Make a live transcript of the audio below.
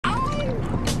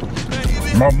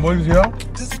My boys here,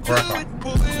 cracker.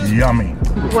 Yummy.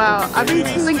 Wow, I've been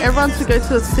telling everyone to go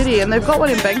to the city and they've got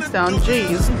one in Bankstown.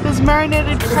 Jeez. There's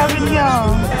marinated crab in here.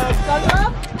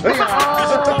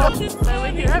 Oh. So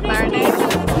we're here at Marinade.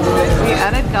 We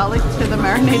added garlic to the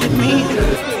marinated meat.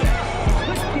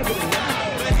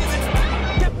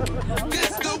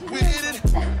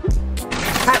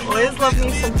 I always love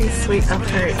me something sweet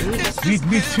after I eat.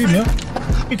 Me too, yeah?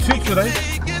 Me too today.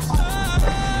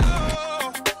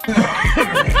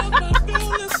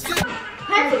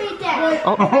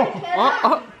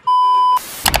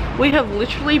 We have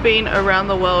literally been around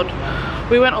the world.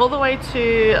 We went all the way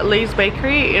to Lee's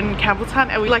Bakery in Campbelltown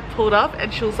and we like pulled up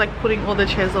and she was like putting all the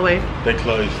chairs away. They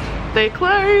closed. They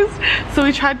closed. So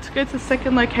we tried to go to the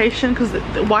second location because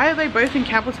why are they both in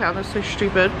Campbelltown? They're so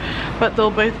stupid. But they're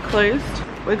both closed.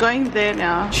 We're going there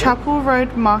now. Chapel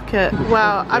Road Market.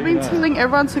 Wow, I've been telling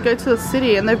everyone to go to the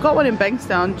city and they've got one in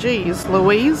Bankstown. Jeez,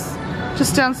 Louise.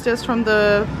 Just downstairs from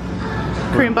the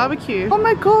Korean barbecue. Oh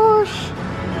my gosh.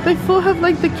 They full have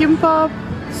like the gimbap,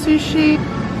 sushi.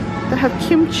 They have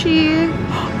kimchi.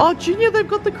 Oh, Junior, they've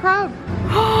got the crab.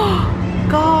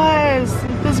 Guys,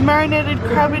 there's marinated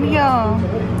crab in here.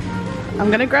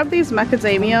 I'm gonna grab these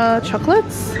macadamia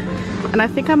chocolates and I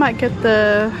think I might get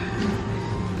the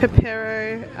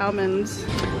Pepero almonds.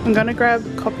 I'm gonna grab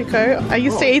Kopiko. I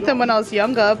used to eat them when I was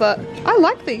younger, but I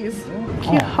like these.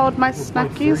 Can you hold my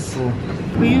snackies?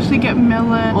 We usually get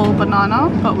melon or banana,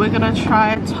 but we're gonna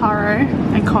try taro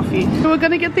and coffee. We were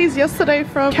gonna get these yesterday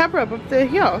from Cabra, but they're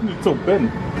here. So Ben.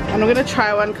 And we're gonna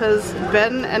try one because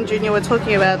Ben and Junior were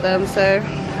talking about them, so.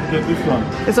 Get this one.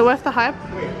 Is it worth the hype?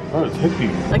 Oh, it's heavy.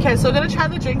 Okay, so we're gonna try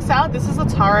the drink salad. This is a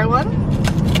taro one.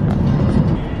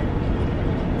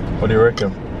 What do you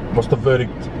reckon? What's the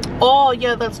verdict? Oh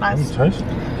yeah, that's nice. Taste?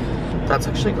 That's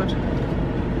actually good.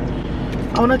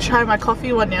 I want to try my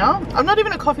coffee one now. I'm not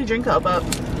even a coffee drinker, but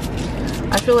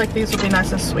I feel like these would be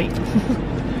nice and sweet.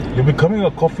 You're becoming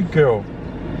a coffee girl.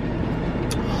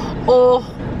 Oh,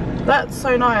 that's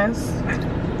so nice.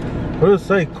 What does it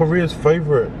say? Korea's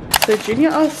favorite. So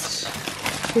Junior asked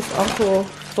his uncle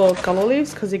for gala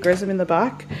leaves because he grows them in the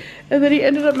back, and then he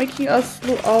ended up making us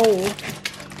little owl.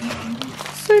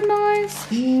 So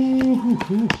nice.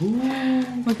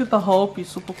 Look at the whole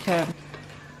beautiful can.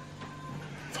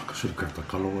 Fuck, I should have grabbed the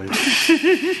colorway.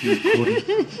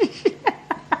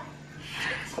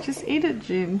 Just eat it,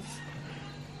 James.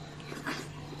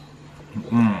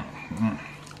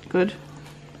 Good.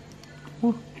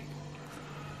 Ooh.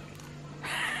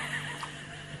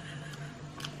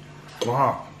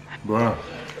 Wow, bro.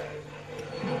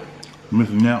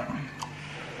 Missing out.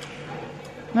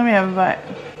 Let me have a bite.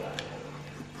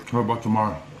 What about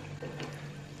tomorrow?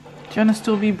 Do you want to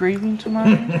still be breathing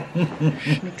tomorrow?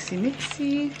 Mixy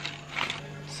mixy.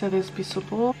 So there's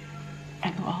bisopo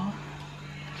and all.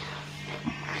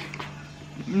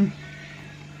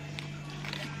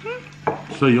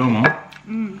 So yum, huh?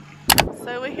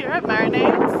 So we're here at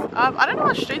Marinades. I don't know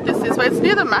what street this is, but it's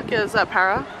near the Macca's at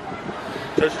Para.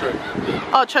 Church Street.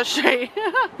 Oh, Church Street.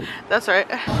 That's right.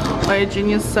 Oh,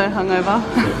 Junior's so hungover.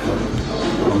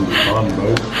 I'm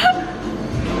bro.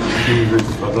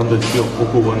 I've done the shit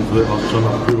poker ones where I was trying to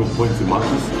prove a point to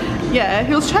Marcus. Yeah,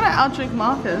 he was trying to outdrink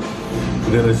Marcus.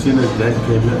 And then as soon as Dan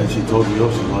came in and she told me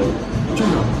off, she's like,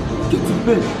 Junior, get to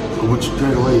bed. I went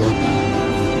straight away,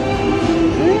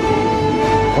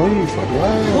 Oh, you fuck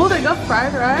right. Oh, they got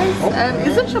fried rice and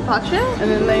is it chapache? And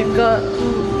then they've got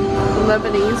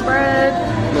Lebanese bread.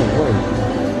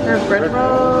 They have bread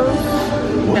rolls.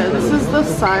 Yeah, this is the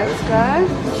size guide.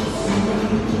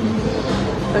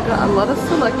 They got a lot of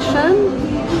selection.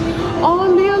 Oh,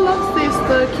 Leah loves this,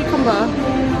 the cucumber.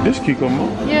 This cucumber?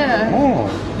 Yeah. Oh.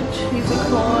 The cheesy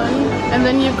corn. And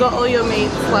then you've got all your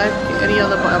meats like any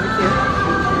other barbecue.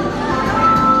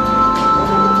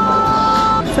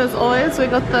 So as always, we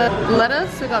got the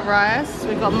lettuce, we got rice,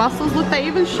 we got mussels. Look, they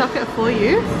even shock it for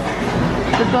you.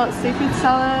 We've got seafood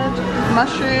salad,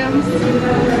 mushrooms,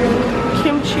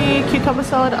 kimchi, cucumber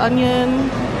salad,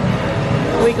 onion.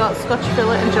 We got scotch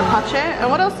fillet and japache. And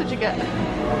what else did you get?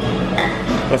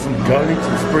 Got some garlic,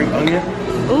 some spring onion.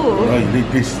 Ooh. Oh, you need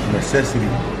this necessity.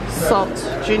 Salt.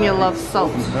 Junior loves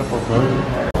salt.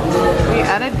 We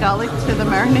added garlic to the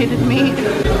marinated meat.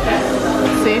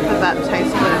 See if that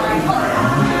tastes good.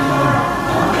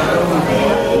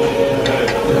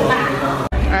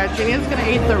 Alright, Junior's gonna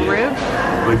eat the rib.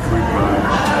 Wait for it, bro.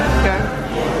 Go.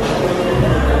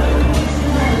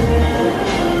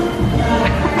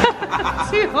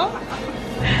 Too hot.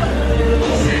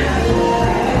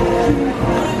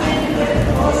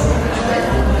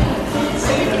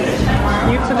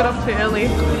 You took it off too early.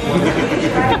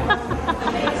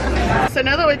 So so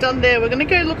now that we're done there, we're gonna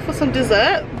go look for some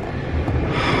dessert.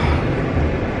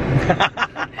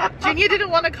 Junior didn't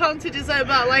want to come to dessert,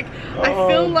 but like I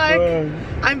feel like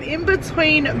I'm in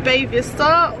between Bay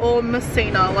Vista or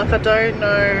Messina. Like I don't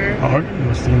know. I hope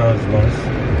Messina is nice.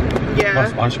 Yeah.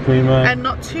 Nice ice cream, and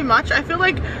not too much. I feel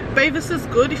like Bay Vista's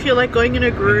good if you're like going in a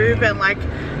groove and like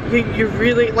you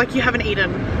really like you haven't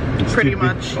eaten pretty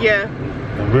much. Yeah.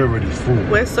 And we're already full.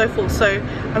 We're so full, so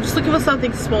I'm just looking for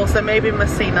something small, so maybe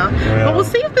Messina. Yeah. But we'll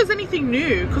see if there's anything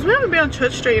new, because we haven't been on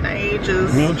Church Street in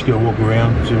ages. We'll just go walk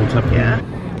around, see what's happening. Yeah.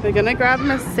 We're gonna grab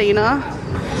Messina.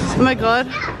 Oh my god,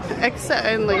 exit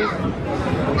only.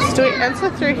 So do we enter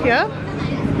through here?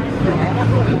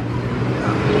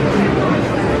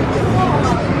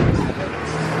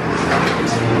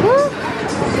 Woo.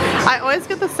 I always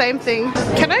get the same thing.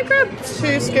 Can I grab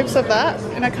 2 scoops of that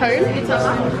in a cone?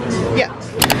 Yeah.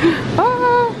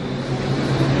 Ah.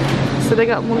 So they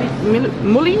got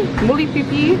muli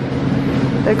pipi.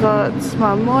 They got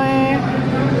smamoy.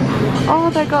 Oh,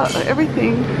 they got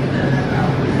everything.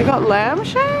 They got lamb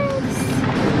shanks.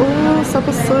 Oh,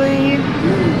 super sweet.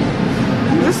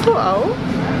 Is this luau?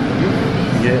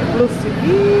 Yeah. Lucy.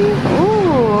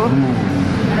 Oh.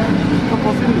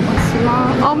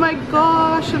 Oh my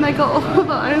gosh, and they got all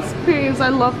the ice creams. I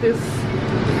love this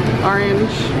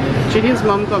orange. Judy's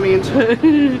mom got me into it.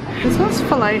 This one's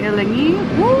filet elengi.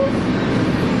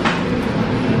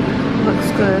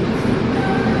 Looks good.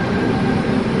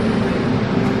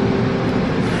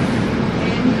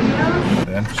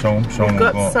 Then show We've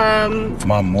got some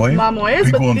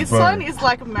mamoys, but this one is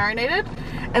like marinated,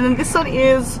 and then this one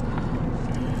is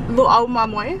luau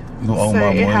mamoy. Luau so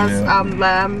mamoy, it has yeah.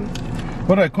 lamb.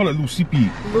 What do I call it?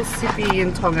 Lusipi. Lusipi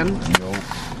in Tongan. Yo.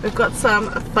 We've got some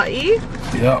fa'i.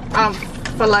 Yeah.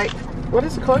 For like, what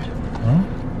is it called? Huh?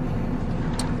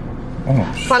 Oh.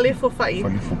 Falifu fa'i.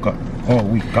 Falifu kai. Oh,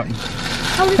 we kai.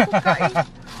 Falifu kai.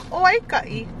 Oh, I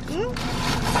kai.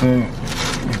 So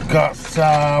we got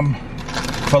some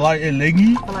filet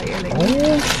elengi. Filet elengi.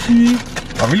 Oh shit!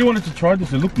 I really wanted to try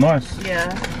this. It looked nice. Yeah.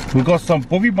 We got some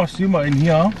bovi masima in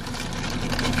here.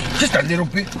 Just a little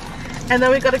bit. And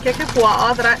then we got a keke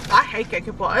pua'a that I hate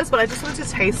keke pua'as, but I just wanted to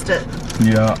taste it.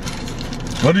 Yeah.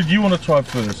 What did you want to try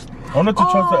first? I wanted to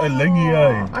try the elengi,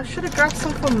 eh? I should have grabbed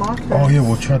some for Marcus. Oh yeah,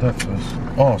 we'll try that first.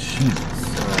 Oh shit.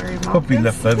 Sorry, Marcus. Could be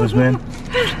leftovers, man.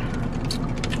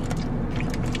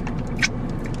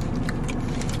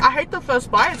 I hate the first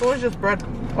bite. It's always just bread.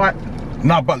 Alright.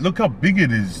 Nah, but look how big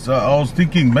it is. I was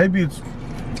thinking maybe it's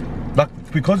like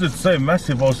because it's so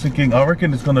massive. I was thinking I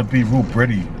reckon it's gonna be real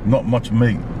bready, not much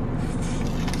meat.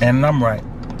 And I'm right.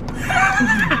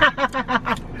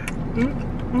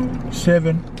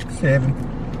 7,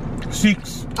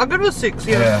 6. I'll give it a 6,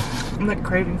 yeah. Yeah. I'm like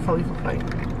craving fully for plate.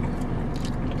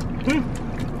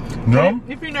 No?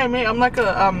 If you know me, I'm like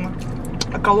a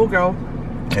gullo girl.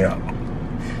 Yeah.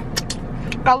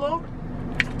 Gullo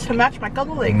to match my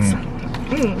gullo legs.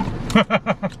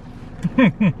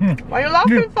 What are you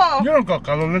laughing for? You don't got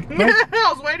color legs. No?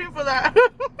 I was waiting for that.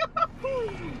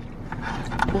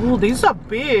 Oh, these are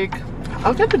big.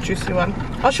 I'll get the juicy one.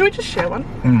 Oh, should we just share one?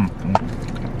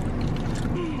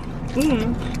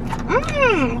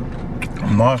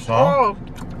 Nice, huh? Oh.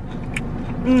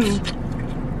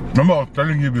 Remember I was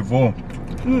telling you before.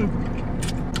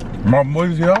 My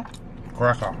boys here,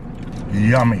 cracker.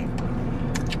 Yummy.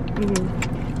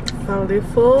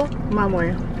 Falifu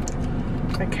mamoy.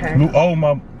 Okay. Luau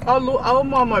mam. Oh, luau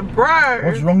mamoy, bro.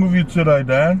 What's wrong with you today,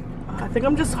 Dan? I think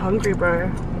I'm just hungry,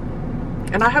 bro.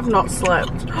 And I have not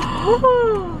slept.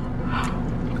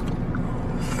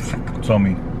 Tell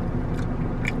me.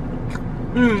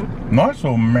 Nice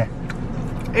or meh?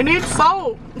 It needs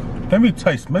salt. Let me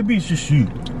taste. Maybe it's just you.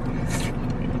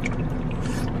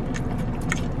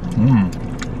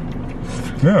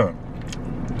 Yeah.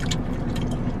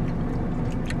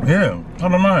 Yeah. I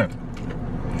don't know.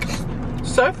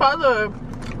 So far, the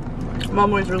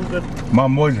mamoy is really good. My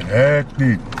boy's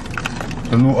hectic.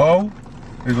 The luau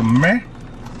is a meh.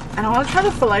 And I want to try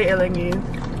the filet elengi.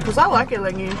 Because I like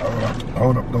elengi. Alright,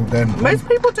 hold up, go down. Most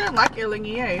people don't like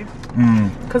elengi, eh?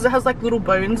 Because it has like little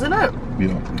bones in it.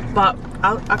 Yeah. But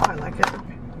I quite like it.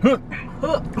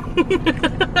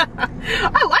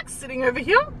 I like sitting over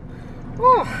here.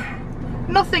 Oh,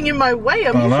 nothing in my way.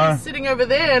 I'm usually sitting over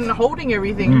there and holding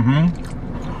everything.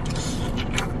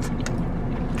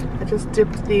 I just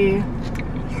dipped the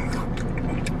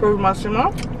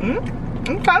Massimo.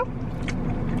 Okay.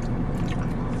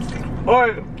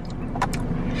 Oh,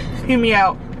 hear me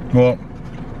out. What?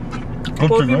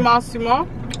 Bovi Massimo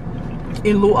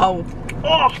in luau.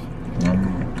 Oh.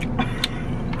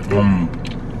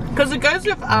 Because it goes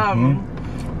with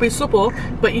be supple,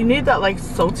 but you need that like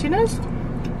saltiness.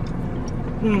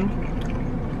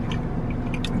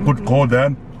 Good call,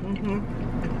 Dan.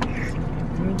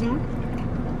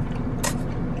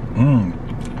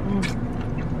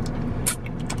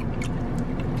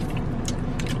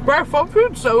 Bro, farm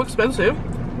food's so expensive.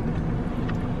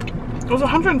 It was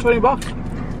 120 bucks.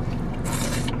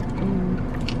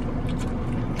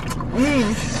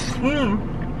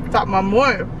 That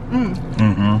mamoy.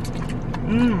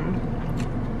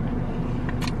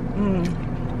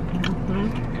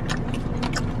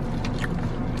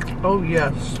 Oh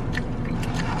yes.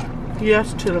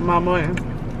 Yes to the mamoy.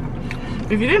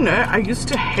 If you didn't know, I used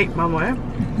to hate mamoy.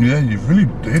 Yeah, you really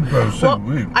did, bro. It's so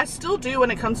weird. I still do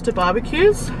when it comes to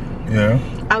barbecues. Yeah.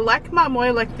 I like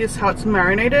mamoy like this, how it's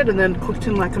marinated and then cooked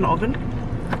in like an oven.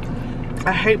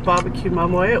 I hate barbecue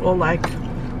mamoy, or like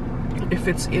if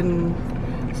it's in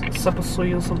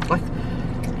sapasui or something like.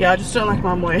 Yeah, I just don't like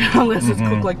mamoy unless it's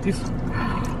cooked like this.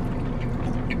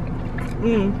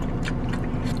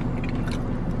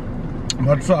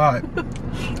 That's alright.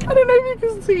 I don't know if you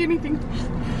can see anything.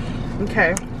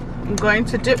 Okay, I'm going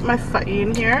to dip my fa'i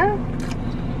in here.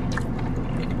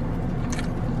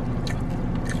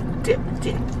 Dip,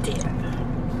 dip, dip.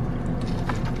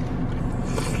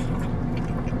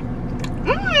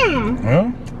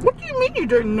 Yeah? What do you mean you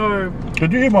don't know?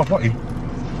 Did you eat my fa'i?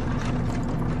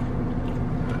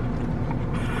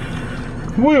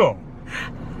 Where?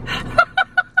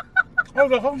 I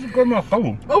was like, how's it got my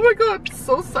phone? Oh my god,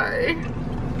 so sorry.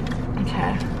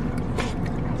 Okay.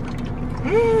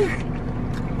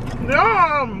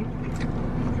 Yum!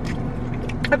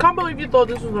 I can't believe you thought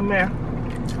this was a mare.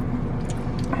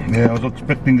 Yeah, I was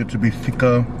expecting it to be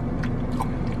thicker,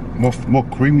 more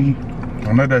creamy.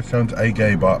 I know that sounds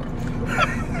gay, but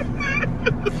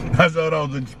that's what I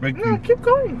was expecting. No, keep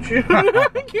going. Keep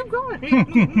going.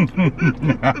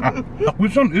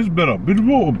 Which one is better,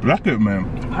 Bidwell or Blackett, man?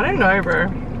 I don't know, bro.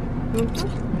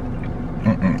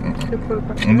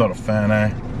 I'm not a fan,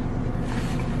 eh?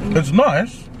 It's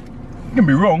nice. Don't get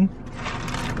me wrong.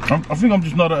 I think I'm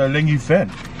just not a Lengy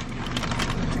fan.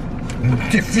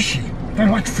 They're fishy. I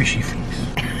don't like fishy things.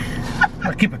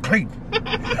 I keep it clean.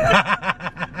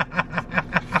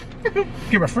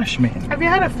 Keep it fresh, man. Have you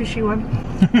had a fishy one?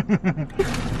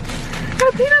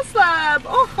 A peanut slab.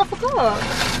 Oh, I forgot.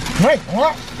 Wait,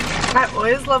 what? I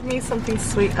always love me something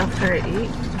sweet after I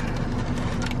eat.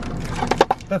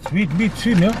 That's sweet. Me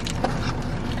too, Neil.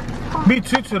 Me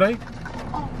too today.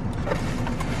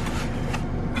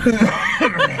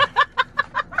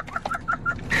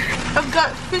 I've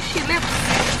got fishy lips,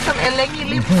 some elengi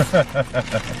lips.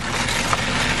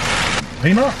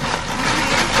 Peanut?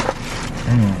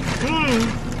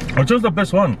 Which is the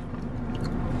best one?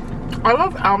 I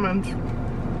love almonds.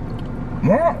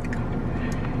 What?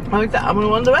 I like the almond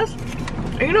one the best.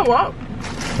 And you know what?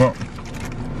 What?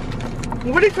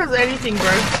 Nobody says anything,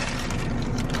 bro.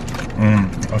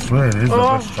 I swear it is the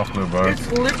best chocolate, bro. It's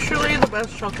literally the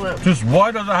best chocolate. Just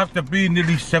why does it have to be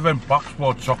nearly $7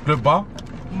 for a chocolate bar?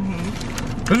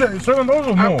 Is it $7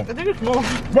 or more? I think it's more.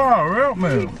 Wow, right,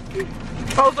 man.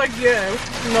 I was like, yeah,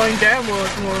 knowing damn well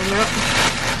it's more than that.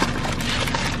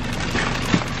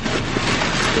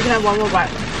 You can have one more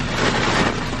bite.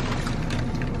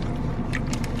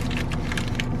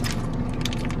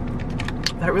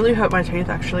 That really hurt my teeth,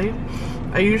 actually.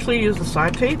 I usually use the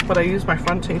side teeth, but I use my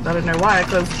front teeth. I don't know why,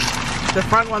 because the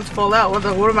front ones fall out.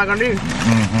 What am I gonna do?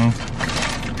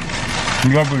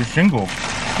 You gotta be single.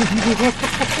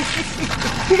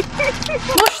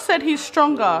 Mush said he's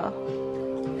stronger.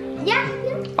 Yeah.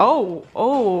 Oh.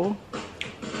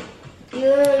 You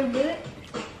wanna do it?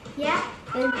 Yeah.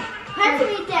 And press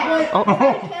me there. Oh.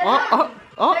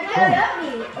 Carry up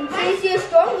me and says you're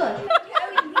stronger.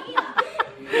 Carry me up.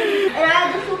 And I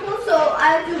have the football, so I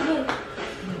have to do.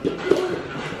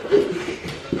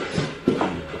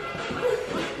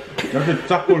 You have to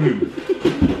tackle him.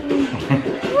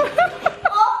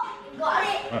 Oh, got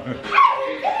it.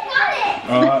 Hey,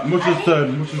 got it. Mush's turn.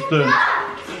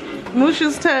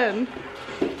 Mush's turn.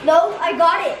 No, I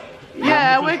got it.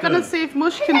 Yeah, we're gonna see if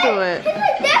Mush can do it.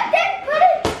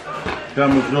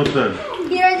 Come, Mush, your turn.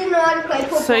 He doesn't know how to play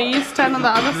football. So you stand on the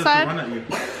other side. Run at you.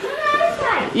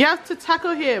 You have to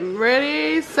tackle him.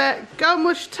 Ready, set, go,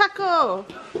 Mush, tackle.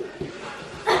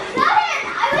 I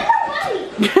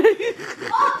wasn't ready.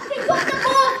 Oh, he took the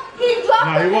ball. He dropped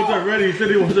No, the he ball. wasn't ready. He said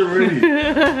he wasn't ready.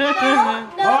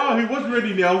 No. Oh, he was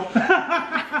ready now.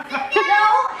 No,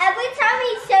 every time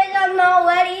he says I'm not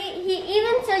ready, he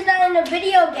even says that in a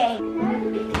video game.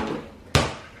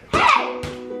 Hey!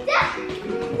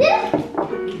 This.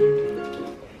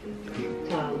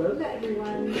 Hello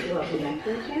everyone, welcome back to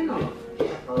the channel.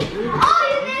 Oh,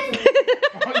 you did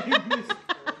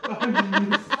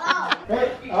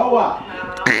Yeah,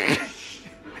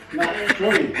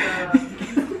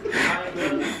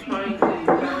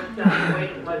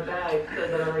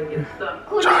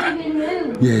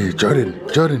 Jordan,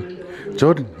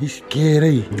 he's scared,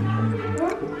 eh?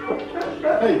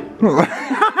 Hey.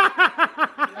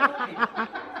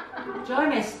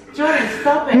 Jordan,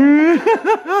 stop it.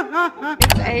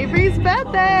 It's Avery's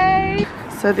birthday.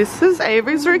 So this is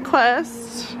Avery's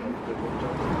request.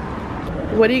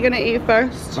 What are you gonna eat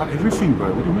first? Not everything,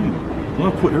 bro. What do you mean? I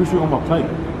want to put everything on my plate.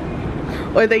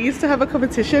 Or they used to have a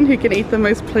competition who can eat the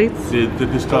most plates. Yeah,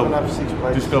 this guy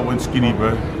went skinny,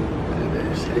 bro.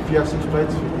 If you have 6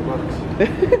 plates,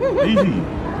 $50. Easy.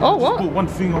 Oh, what? Just put one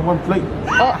thing on one plate.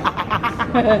 Oh.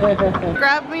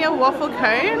 Grab me a waffle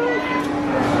cone.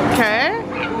 Okay.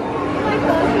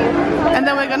 And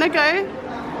then we're gonna go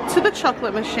to the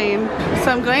chocolate machine.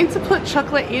 So I'm going to put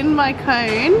chocolate in my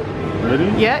cone. Ready?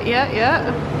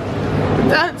 Yeah.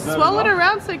 Swirl it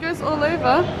around so it goes all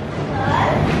over.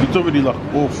 It's already like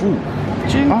all full.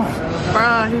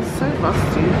 Bruh, he's so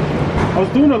busty. I was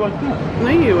doing it like that. No,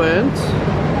 you weren't.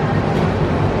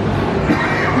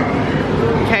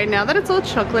 Okay, now that it's all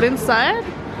chocolate inside.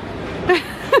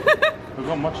 I've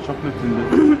got much chocolate in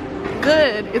there.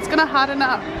 Good, it's gonna harden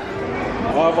up.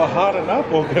 Oh, but harden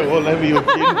up? Okay, well, let me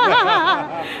again.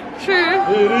 True.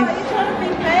 Really?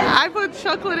 I put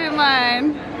chocolate in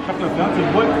mine. Chocolate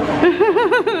fountain, what?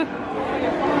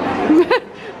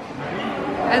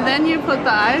 And then you put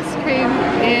the ice cream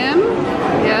in.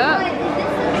 Yeah.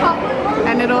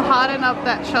 And it'll harden up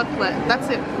that chocolate. That's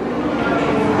it.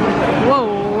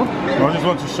 Whoa. I just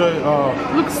want to show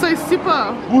Looks so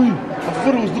super. Boy, I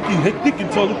thought it was looking hectic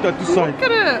until I looked at this side. Look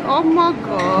at it. Oh my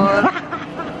god.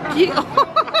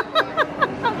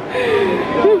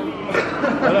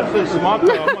 That's so smart, I'm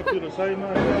not going to say,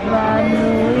 man.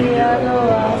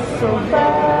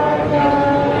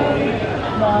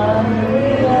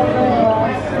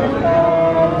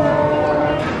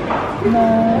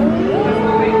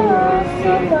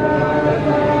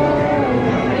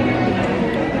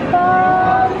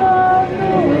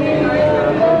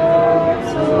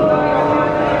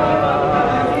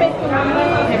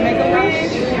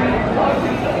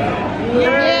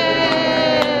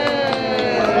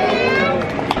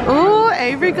 Oh,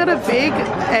 Avery got a big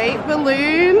 8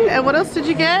 balloon. And what else did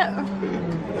you get?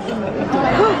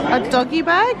 A doggy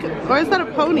bag? Or is that a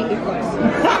pony? Unicorn.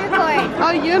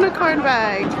 Oh, unicorn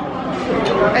bag.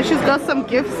 And she's got some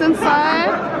gifts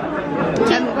inside.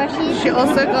 And she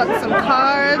also got some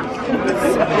cards.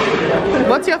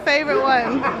 What's your favorite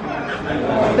one?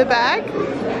 The bag?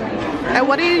 And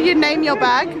what do you name your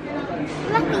bag?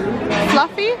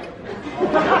 Fluffy.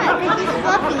 Fluffy.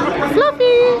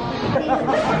 Fluffy.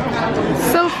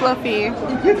 So fluffy.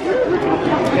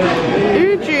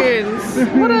 Eugene's.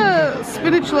 What a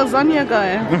spinach lasagna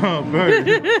guy. Oh, bro.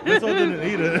 That's why I didn't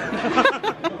eat it. I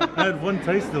had one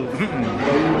taste though.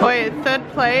 Wait, third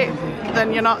plate?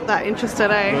 Then you're not that interested,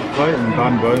 eh? Third plate and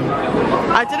done, bro.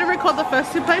 I didn't record the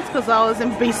first 2 plates because I was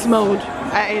in beast mode.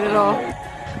 I ate it all.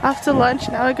 After lunch,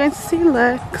 now we're going to see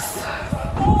Lex.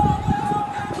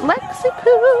 Lexi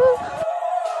Poo.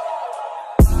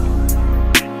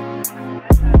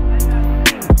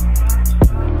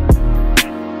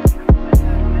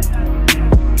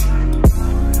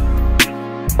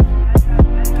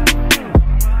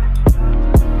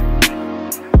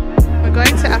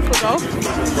 So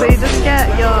you just get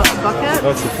your bucket.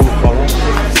 That's the full color.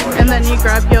 And then you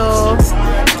grab your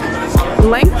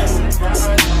length.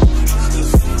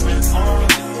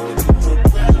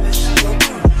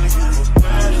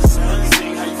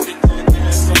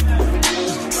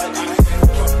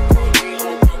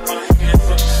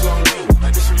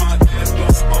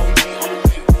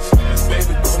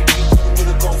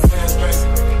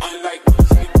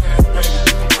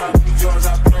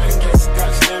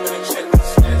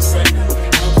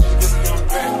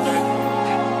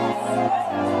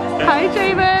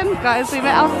 Guys, we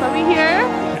met our subby here.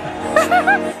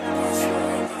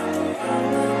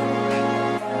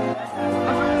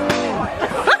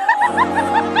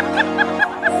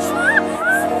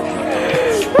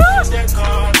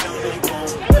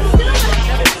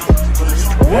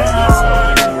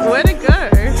 Where'd it go?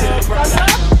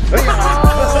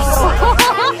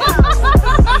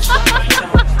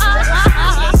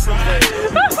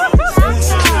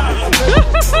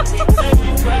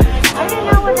 I don't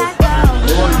know where that goes.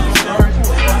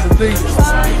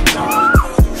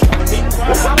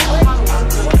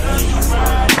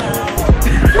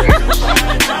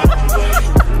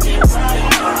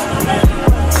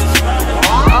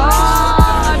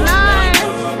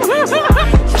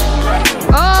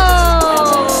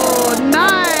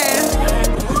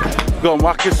 Got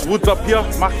Marcus Woods up here.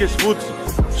 Marcus Woods.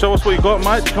 Show us what you got,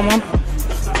 mate. Come on.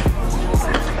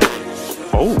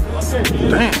 Oh,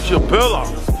 damn, she's a pearler.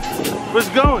 Where's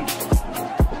it going?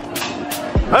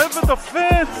 Over the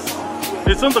fence.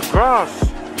 It's on the grass.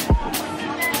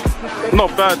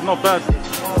 Not bad, not bad.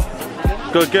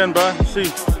 Go again, bro.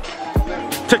 See.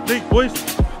 Technique, boys.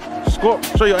 Squat.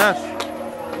 Show your ass.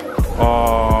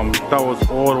 That was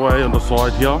all the way on the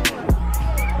side here.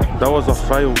 That was a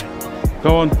fail.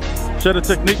 Go on. Show the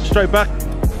technique. Straight back.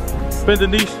 Bend the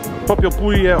knees. Pop your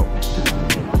booty out.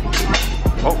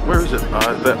 Oh, where is it?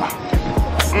 There.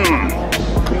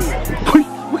 Wait,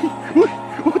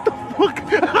 what the fuck?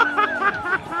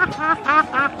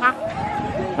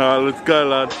 Alright, let's go,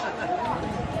 lad.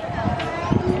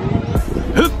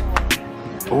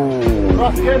 Oh.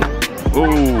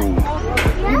 Oh.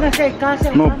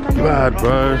 Not bad,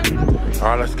 bro.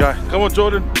 Alright, let's go. Come on,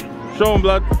 Jordan. Show him,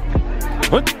 blood.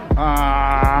 What?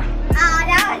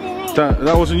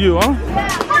 That wasn't you, huh?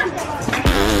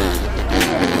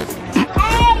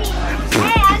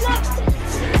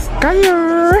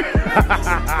 Kaya!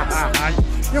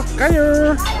 Yo,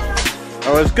 kaya!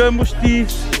 Oh, let's go, Musti.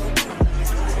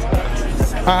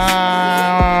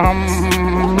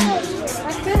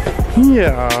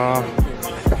 Yeah.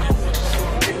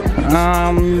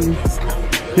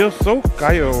 You're so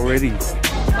kaya already.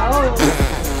 Oh.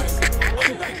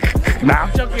 Nah,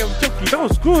 I'm joking, I'm joking. That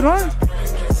was good, huh?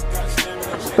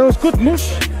 That was good,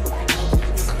 Mush.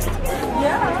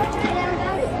 Yeah.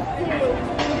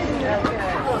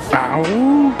 Ow.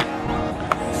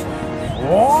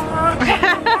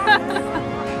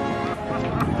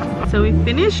 So we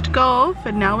finished golf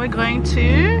and now we're going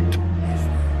to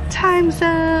time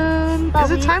zone.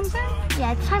 Is it time zone?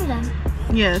 Yeah, it's time zone.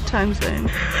 Yeah, time zone.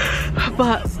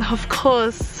 But of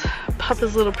course,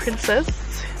 Papa's little princess,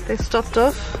 they stopped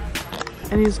off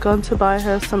and he's gone to buy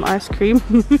her some ice cream.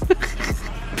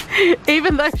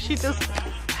 Even though she just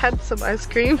had some ice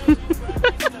cream.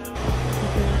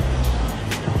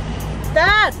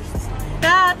 Dad!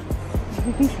 Dad!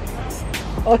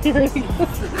 Oh, here we go.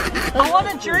 I want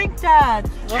a drink, Dad!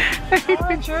 What? I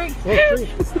want a drink.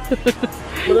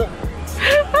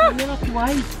 You're not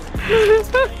white.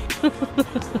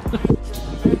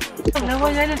 No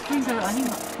one let us drink the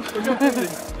animal.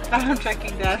 I'm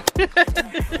tracking Dad.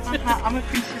 I'm a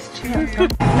princess too.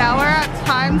 Now we're at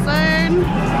time zone.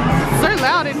 It's so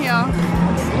loud in here.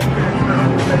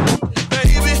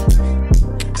 Baby,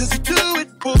 does he do it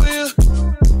for you?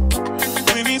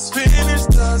 When he's finished,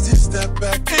 does he step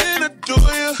back and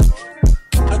adore you?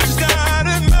 I just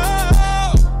gotta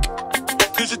know,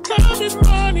 'cause your time is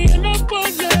money and I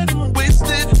won't let him waste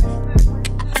it.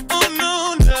 Oh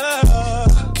no, no.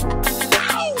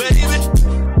 Baby,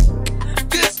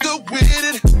 just go with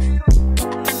it.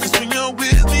 'Cause when you're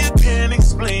with me, I can't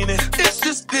explain it. It's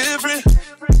just different.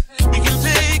 We can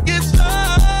take it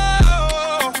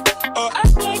slow, or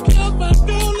act like you're my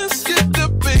girl. Let's skip the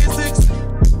basics.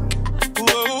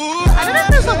 Whoa. I don't know if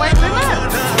there's a weight limit,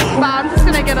 but I'm just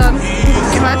gonna get on.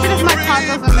 Imagine if my car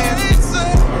doesn't move.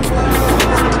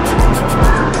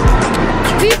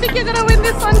 Do you think you're gonna win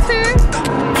this one too?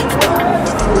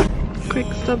 Quick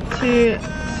stop to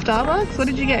Starbucks. What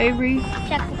did you get, Avery?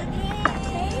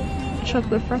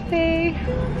 Chocolate frappe.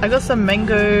 I got some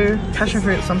mango passion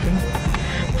fruit something.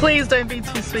 Please don't be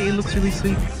too sweet, it looks really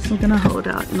sweet. We're gonna hold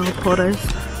out in our portos.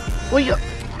 Oh yeah.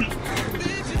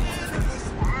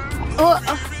 Oh.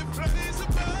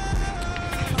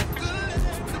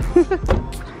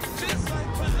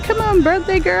 Come on,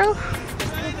 birthday girl.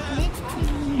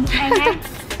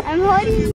 I'm holding